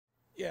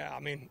Yeah,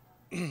 I mean,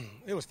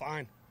 it was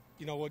fine.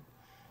 You know what?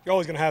 You're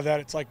always going to have that.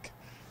 It's like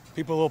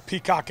people a little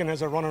peacocking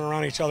as they're running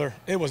around each other.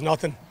 It was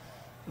nothing.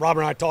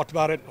 Robert and I talked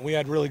about it, and we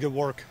had really good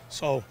work.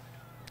 So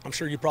I'm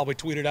sure you probably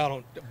tweeted out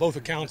on both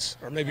accounts,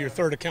 or maybe your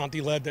third account,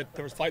 D-Led, that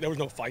there was fight. There was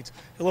no fights.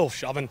 A little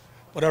shoving,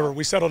 whatever.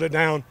 We settled it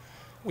down.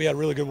 We had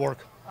really good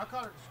work. I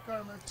call it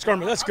skirmish.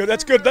 Skirmish. That's good.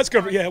 That's good. That's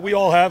good. Yeah, we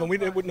all have, and we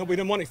didn't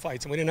want any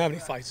fights, and we didn't have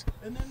any fights.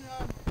 And then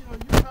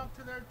you talk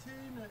to their team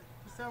and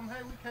tell them,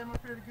 hey, we came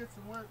up here to get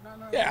some work.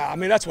 Yeah, I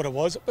mean that's what it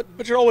was.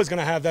 But you're always going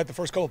to have that the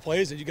first couple of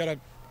plays that you got to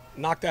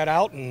knock that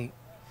out and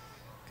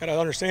got to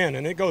understand,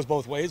 and it goes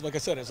both ways. Like I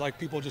said, it's like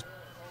people just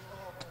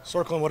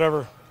circling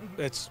whatever.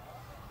 It's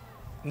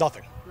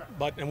nothing.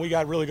 And we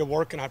got really good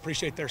work, and I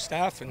appreciate their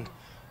staff. And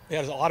they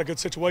had a lot of good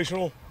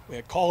situational. We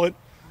had call it.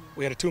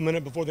 We had a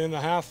 2-minute before the end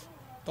of the half.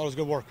 Thought it was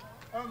good work.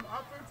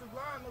 Offensive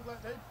line looked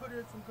like they put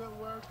in some good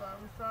work. I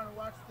was trying to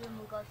watch them.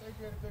 Look like they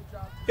did a good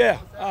job.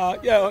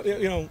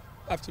 Yeah.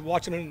 After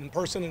watching it in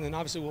person, and then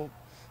obviously we'll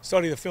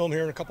study the film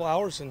here in a couple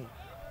hours.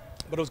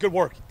 But it was good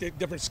work.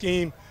 Different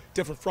scheme,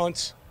 different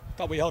fronts.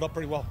 Thought we held up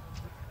pretty well.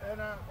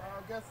 And I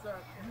guess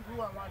you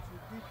weren't watching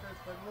the defense,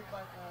 but it looked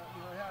like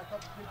they had a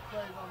couple big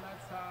plays on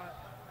that side.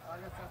 I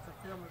guess that's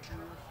a film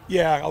review.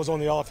 Yeah, I was on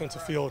the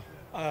offensive field.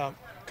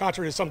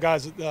 Contrary to some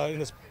guys in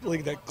this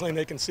league that claim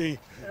they can see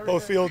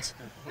both fields,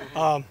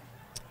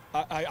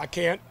 I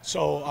can't.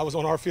 So I was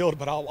on our field,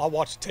 but I'll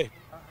watch the tape.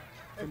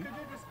 And could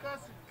you discuss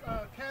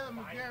Caleb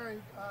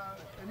McGarry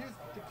and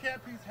the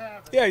camp he's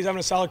having? Yeah, he's having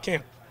a solid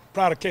camp.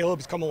 Proud of Caleb.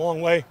 He's come a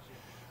long way.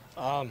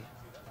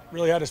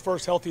 Really had his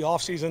first healthy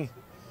offseason,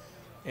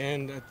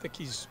 and I think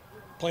he's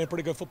playing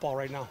pretty good football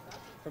right now.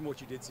 From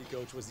what you did see,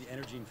 Coach, was the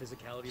energy and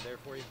physicality there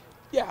for you?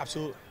 Yeah,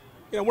 absolutely.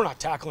 We're not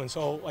tackling,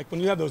 so like when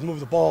you have those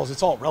move the balls,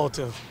 it's all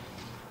relative.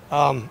 We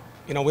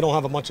don't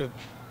have a bunch of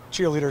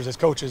cheerleaders as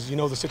coaches. You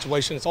know the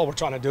situation. It's all we're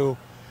trying to do.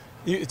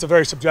 It's a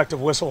very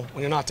subjective whistle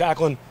when you're not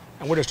tackling,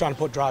 and we're just trying to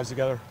put drives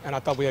together. And I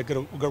thought we had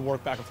good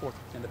work back and forth.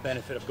 And the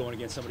benefit of going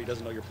against somebody who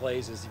doesn't know your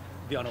plays is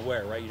be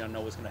unaware, right? You don't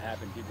know what's going to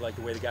happen. You like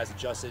the way the guys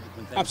adjusted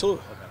when things.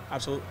 Absolutely. Okay.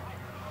 Absolutely.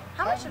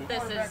 How much of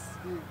this is?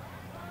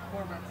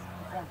 Quarterbacks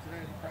perform today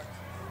in practice?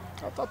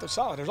 I thought they're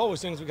solid. There's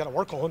always things we got to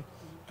work on.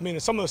 I mean,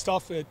 some of the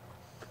stuff,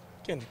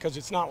 again, because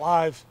it's not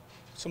live,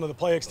 some of the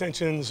play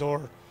extensions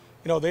or,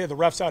 they had the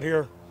refs out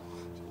here.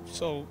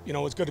 So,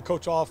 it's good to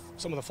coach off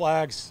some of the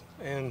flags.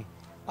 And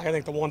I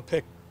think the one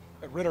pick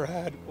that Ritter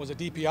had was a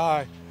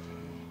DPI.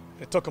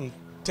 It took him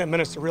 10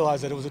 minutes to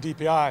realize that it was a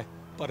DPI.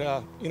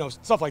 But,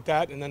 stuff like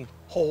that, and then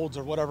holds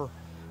or whatever.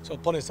 So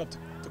plenty of stuff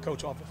to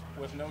coach off of.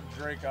 With no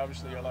Drake,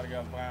 obviously a lot of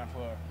guys vying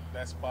for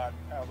that spot.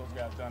 How those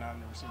guys done out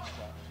in the receiver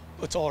spot?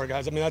 It's all our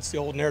guys. I mean, that's the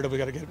old narrative we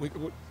got to get.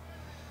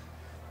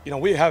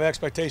 We have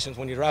expectations.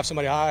 When you draft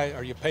somebody high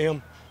or you pay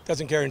them, it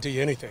doesn't guarantee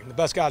you anything. The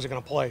best guys are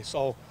going to play.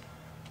 So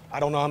I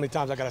don't know how many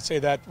times I got to say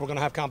that. We're going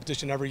to have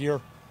competition every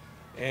year,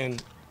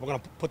 and we're going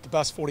to put the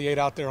best 48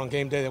 out there on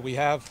game day that we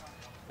have,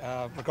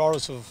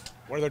 regardless of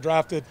where they're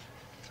drafted,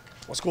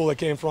 what school they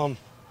came from.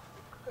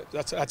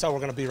 That's how we're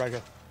going to be right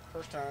here.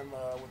 First time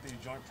with these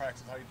joint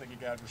practices, how do you think you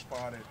guys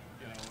responded?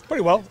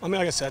 Pretty well. I mean,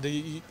 like I said,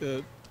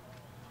 there's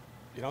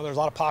a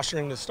lot of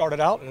posturing that started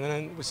out, and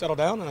then we settled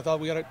down, and I thought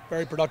we had a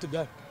very productive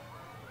day.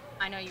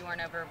 I know you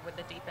weren't over with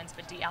the defense,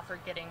 but D. Alford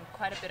getting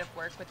quite a bit of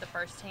work with the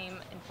first team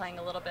and playing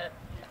a little bit,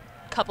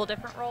 couple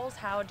different roles.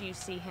 How do you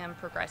see him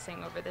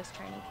progressing over this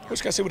training camp? We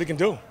just got to see what he can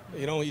do.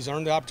 He's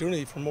earned the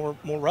opportunity for more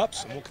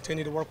reps, and we'll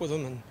continue to work with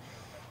him and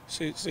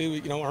see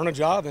earn a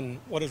job and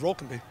what his role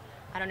can be.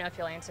 I don't know if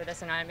you'll answer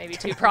this, and I may be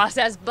too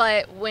processed,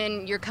 but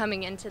when you're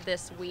coming into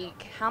this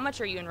week, how much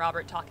are you and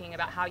Robert talking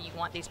about how you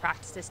want these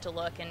practices to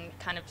look and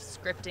kind of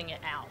scripting it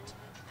out?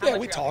 Yeah,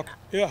 we talk.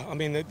 Yeah, I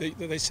mean,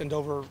 they send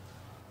over,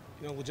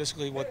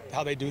 logistically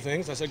how they do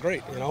things. I said,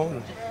 great,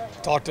 and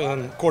talk to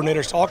them.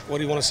 Coordinators talk. What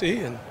do you want to see?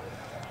 And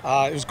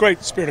it was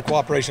great spirit of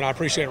cooperation. I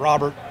appreciate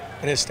Robert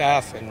and his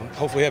staff, and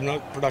hopefully have a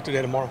productive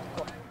day tomorrow.